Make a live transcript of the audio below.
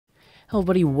Hello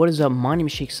buddy, what is up? My name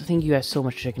is Shake, so thank you guys so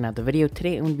much for checking out the video.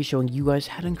 Today I'm going to be showing you guys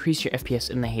how to increase your FPS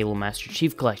in the Halo Master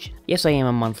Chief Collection. Yes, I am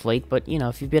a month late, but you know,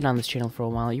 if you've been on this channel for a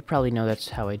while, you probably know that's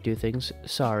how I do things.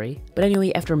 Sorry. But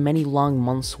anyway, after many long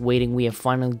months waiting, we have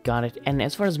finally got it, and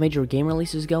as far as major game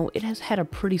releases go, it has had a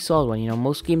pretty solid one. You know,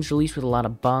 most games release with a lot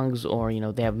of bugs, or you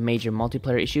know, they have major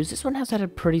multiplayer issues. This one has had a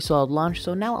pretty solid launch,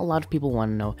 so now a lot of people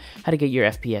want to know how to get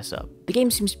your FPS up. The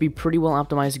game seems to be pretty well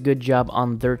optimized, good job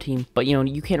on their team, but you know,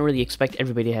 you can't really expect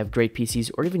everybody to have great PCs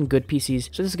or even good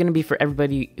PCs, so this is going to be for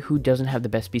everybody who doesn't have the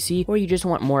best PC, or you just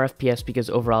want more FPS because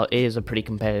overall it is a pretty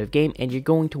competitive game and you're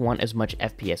going to want as much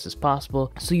FPS as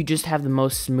possible, so you just have the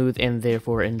most smooth and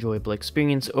therefore enjoyable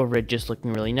experience over it just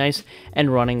looking really nice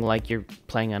and running like you're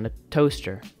playing on a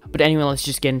toaster. But anyway, let's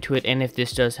just get into it, and if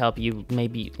this does help you,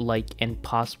 maybe like and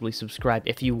possibly subscribe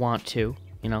if you want to.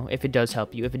 You know, if it does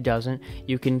help you. If it doesn't,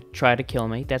 you can try to kill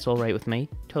me. That's alright with me.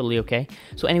 Totally okay.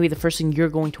 So anyway, the first thing you're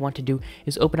going to want to do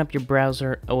is open up your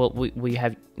browser. Oh, well,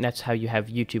 that's how you have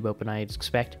YouTube open, I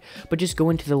expect. But just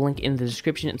go into the link in the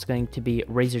description. It's going to be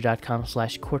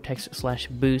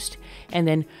razer.com/cortex/boost, and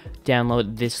then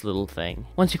download this little thing.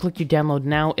 Once you click your download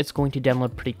now, it's going to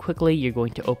download pretty quickly. You're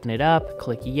going to open it up,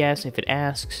 click yes if it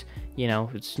asks. You know,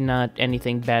 it's not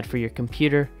anything bad for your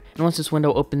computer. And once this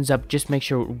window opens up, just make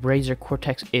sure Razer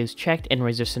Cortex is checked and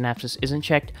Razer Synapse isn't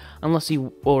checked, unless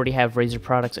you already have Razer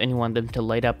products and you want them to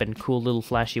light up in cool little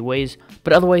flashy ways.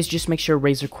 But otherwise, just make sure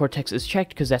Razer Cortex is checked,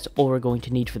 because that's all we're going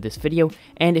to need for this video.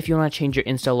 And if you want to change your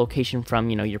install location from,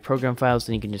 you know, your program files,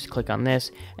 then you can just click on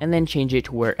this and then change it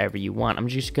to wherever you want. I'm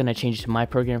just going to change it to my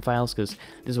program files because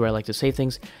this is where I like to save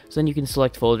things. So then you can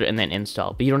select folder and then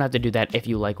install. But you don't have to do that if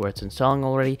you like where it's installing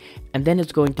already. And then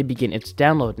it's going to begin its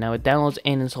download. Now it downloads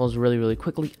and installs really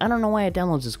quickly. I don't know why it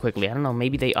downloads this quickly. I don't know,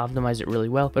 maybe they optimize it really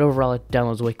well, but overall it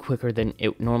downloads way quicker than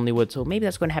it normally would, so maybe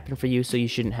that's going to happen for you, so you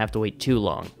shouldn't have to wait too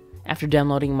long. After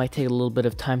downloading, it might take a little bit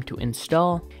of time to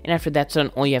install, and after that's done,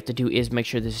 all you have to do is make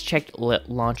sure this is checked,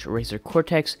 let launch Razer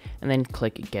Cortex, and then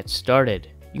click get started.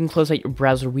 You can close out your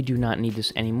browser, we do not need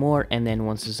this anymore, and then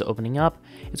once this is opening up,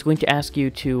 it's going to ask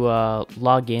you to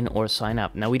log in or sign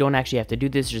up. Now we don't actually have to do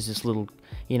this, there's this little,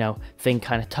 you know, thing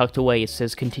kind of tucked away. It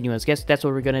says continue as guest. That's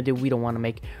what we're going to do. We don't want to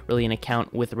make really an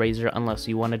account with Razer unless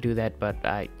you want to do that, but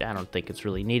I don't think it's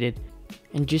really needed.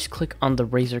 And just click on the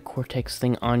Razer Cortex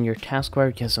thing on your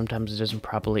taskbar, because sometimes it doesn't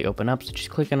properly open up, so just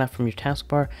click on that from your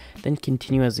taskbar, then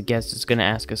continue as a guest. It's going to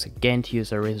ask us again to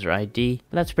use our Razer ID,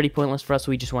 but that's pretty pointless for us.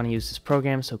 We just want to use this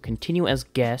program, so continue as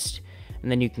guest, and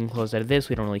then you can close out of this.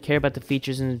 We don't really care about the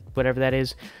features and whatever that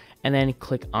is, and then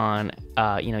click on,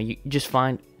 you know, you just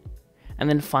find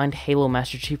Halo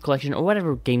Master Chief Collection or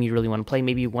whatever game you really want to play.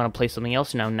 Maybe you want to play something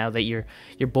else now that you're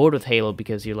bored with Halo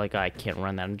because you're like, oh, I can't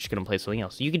run that, I'm just going to play something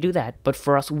else. So you can do that, but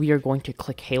for us, we are going to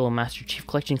click Halo Master Chief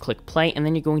Collection, click play, and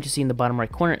then you're going to see in the bottom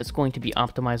right corner, it's going to be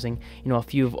optimizing, you know, a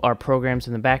few of our programs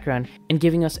in the background and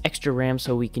giving us extra RAM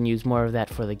so we can use more of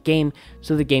that for the game,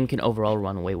 so the game can overall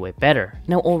run way better.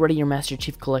 Now already your Master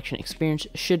Chief Collection experience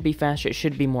should be faster, it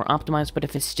should be more optimized, but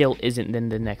if it still isn't, then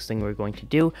the next thing we're going to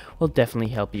do will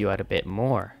definitely help you out a bit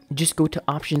more. Just go to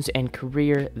options and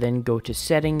career, then go to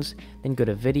settings, then go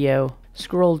to video,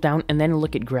 scroll down and then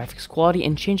look at graphics quality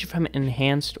and change it from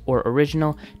enhanced or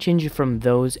original, change it from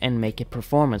those and make it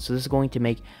performance. So this is going to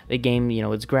make the game, you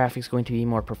know, its graphics going to be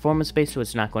more performance based, so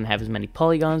it's not going to have as many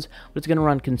polygons, but it's going to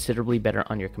run considerably better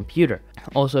on your computer.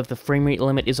 Also, if the frame rate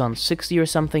limit is on 60 or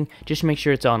something, just make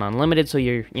sure it's on unlimited so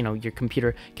your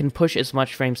computer can push as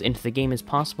much frames into the game as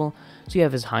possible, so you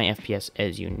have as high FPS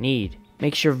as you need.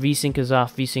 Make sure VSync is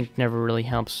off. VSync never really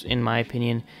helps, in my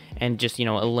opinion, and just, you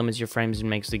know, it limits your frames and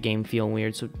makes the game feel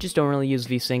weird, so just don't really use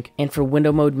VSync. And for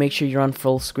window mode, make sure you're on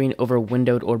full screen over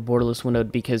windowed or borderless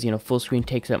windowed, because, you know, full screen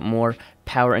takes up more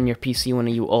power on your PC. When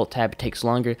you alt-tab, it takes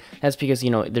longer. That's because, you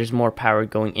know, there's more power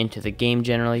going into the game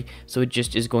generally, so it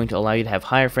just is going to allow you to have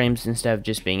higher frames instead of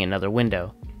just being another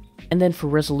window. And then for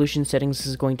resolution settings, this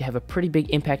is going to have a pretty big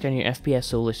impact on your FPS,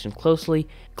 so listen closely.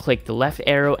 Click the left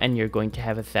arrow and you're going to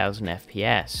have 1000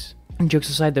 FPS. And jokes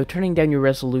aside though, turning down your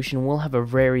resolution will have a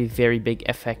very big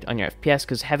effect on your FPS,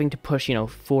 because having to push, you know,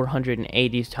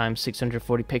 480 times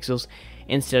 640 pixels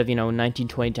instead of, you know,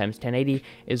 1920 times 1080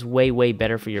 is way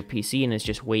better for your PC, and it's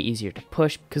just way easier to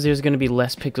push because there's going to be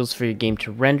less pixels for your game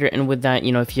to render. And with that,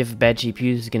 you know, if you have a bad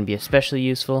GPU, this is going to be especially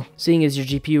useful, seeing as your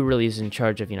GPU really is in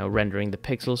charge of, you know, rendering the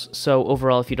pixels. So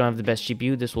overall, if you don't have the best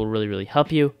GPU, this will really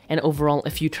help you. And overall,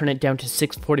 if you turn it down to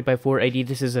 640 by 480,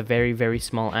 this is a very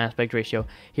small aspect ratio.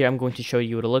 Here I'm going to show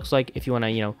you what it looks like. If you want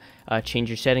to, you know, change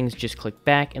your settings, just click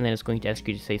back, and then it's going to ask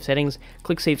you to save settings.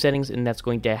 Click save settings, and that's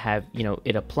going to have, you know,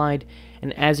 it applied.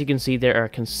 And as you can see, there are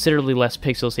considerably less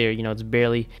pixels here. You know, it's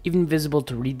barely even visible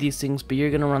to read these things, but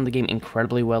you're gonna run the game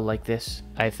incredibly well like this,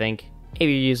 I think. If you're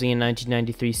using a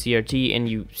 1993 CRT and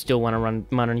you still want to run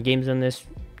modern games on this,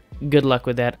 good luck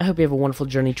with that. I hope you have a wonderful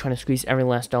journey trying to squeeze every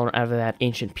last dollar out of that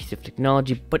ancient piece of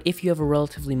technology. But if you have a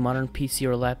relatively modern PC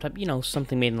or laptop, you know,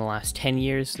 something made in the last 10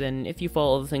 years, then if you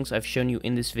follow all the things I've shown you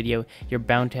in this video, you're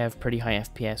bound to have pretty high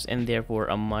FPS and therefore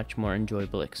a much more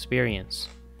enjoyable experience.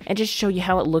 And just to show you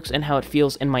how it looks and how it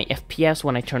feels in my FPS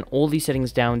when I turn all these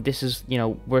settings down, this is, you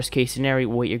know, worst case scenario,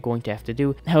 what you're going to have to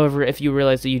do. However, if you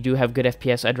realize that you do have good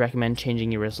FPS, I'd recommend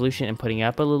changing your resolution and putting it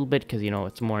up a little bit, because, you know,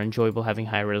 it's more enjoyable having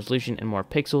higher resolution and more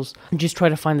pixels. Just try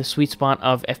to find the sweet spot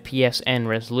of FPS and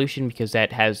resolution, because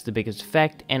that has the biggest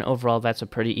effect, and overall that's a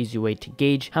pretty easy way to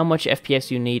gauge how much FPS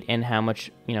you need and how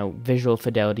much, you know, visual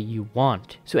fidelity you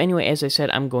want. So anyway, as I said,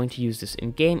 I'm going to use this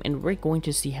in game, and we're going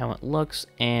to see how it looks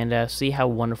and see how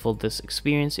wonderful this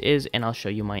experience is, and I'll show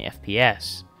you my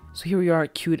FPS. So here we are,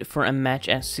 queued for a match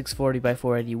at 640 by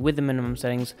 480 with the minimum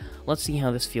settings. Let's see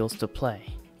how this feels to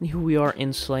play. And here we are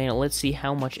in Slain. Let's see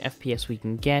how much FPS we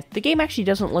can get. The game actually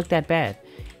doesn't look that bad.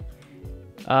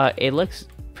 It looks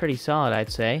pretty solid,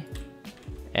 I'd say.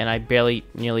 And I barely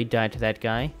nearly died to that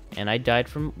guy. And I died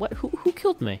from... what? Who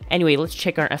killed me? Anyway, let's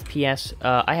check our FPS.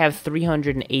 I have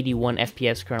 381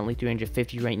 FPS currently,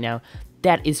 350 right now.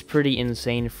 That is pretty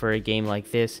insane for a game like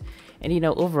this. And, you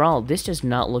know, overall, this does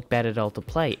not look bad at all to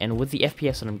play. And with the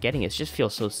FPS that I'm getting, it just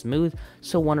feels so smooth,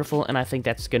 so wonderful. And I think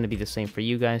that's going to be the same for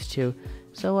you guys, too.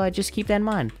 So just keep that in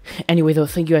mind. Anyway, though,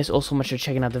 thank you guys all so much for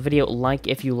checking out the video. Like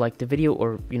if you liked the video,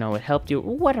 or, you know, it helped you,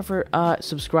 or whatever.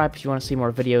 Subscribe if you want to see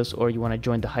more videos, or you want to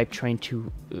join the hype train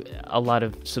to a lot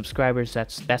of subscribers.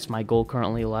 That's my goal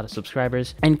currently, a lot of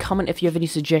subscribers. And comment if you have any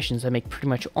suggestions. I make pretty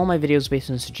much all my videos based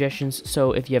on suggestions.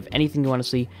 So if you have anything you want to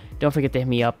see, don't forget to hit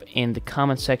me up in the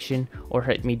comment section, or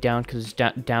hit me down, because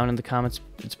it's down in the comments.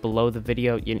 It's below the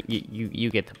video. You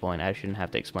get the point. I shouldn't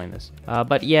have to explain this.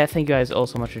 But yeah, thank you guys all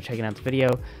so much for checking out the video.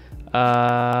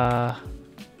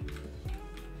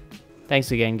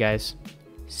 Thanks again, guys.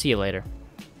 See you later.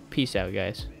 Peace out,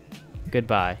 guys.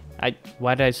 Goodbye.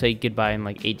 Why did I say goodbye in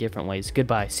like 8 different ways?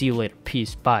 Goodbye. See you later.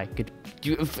 Peace. Bye.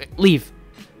 Leave.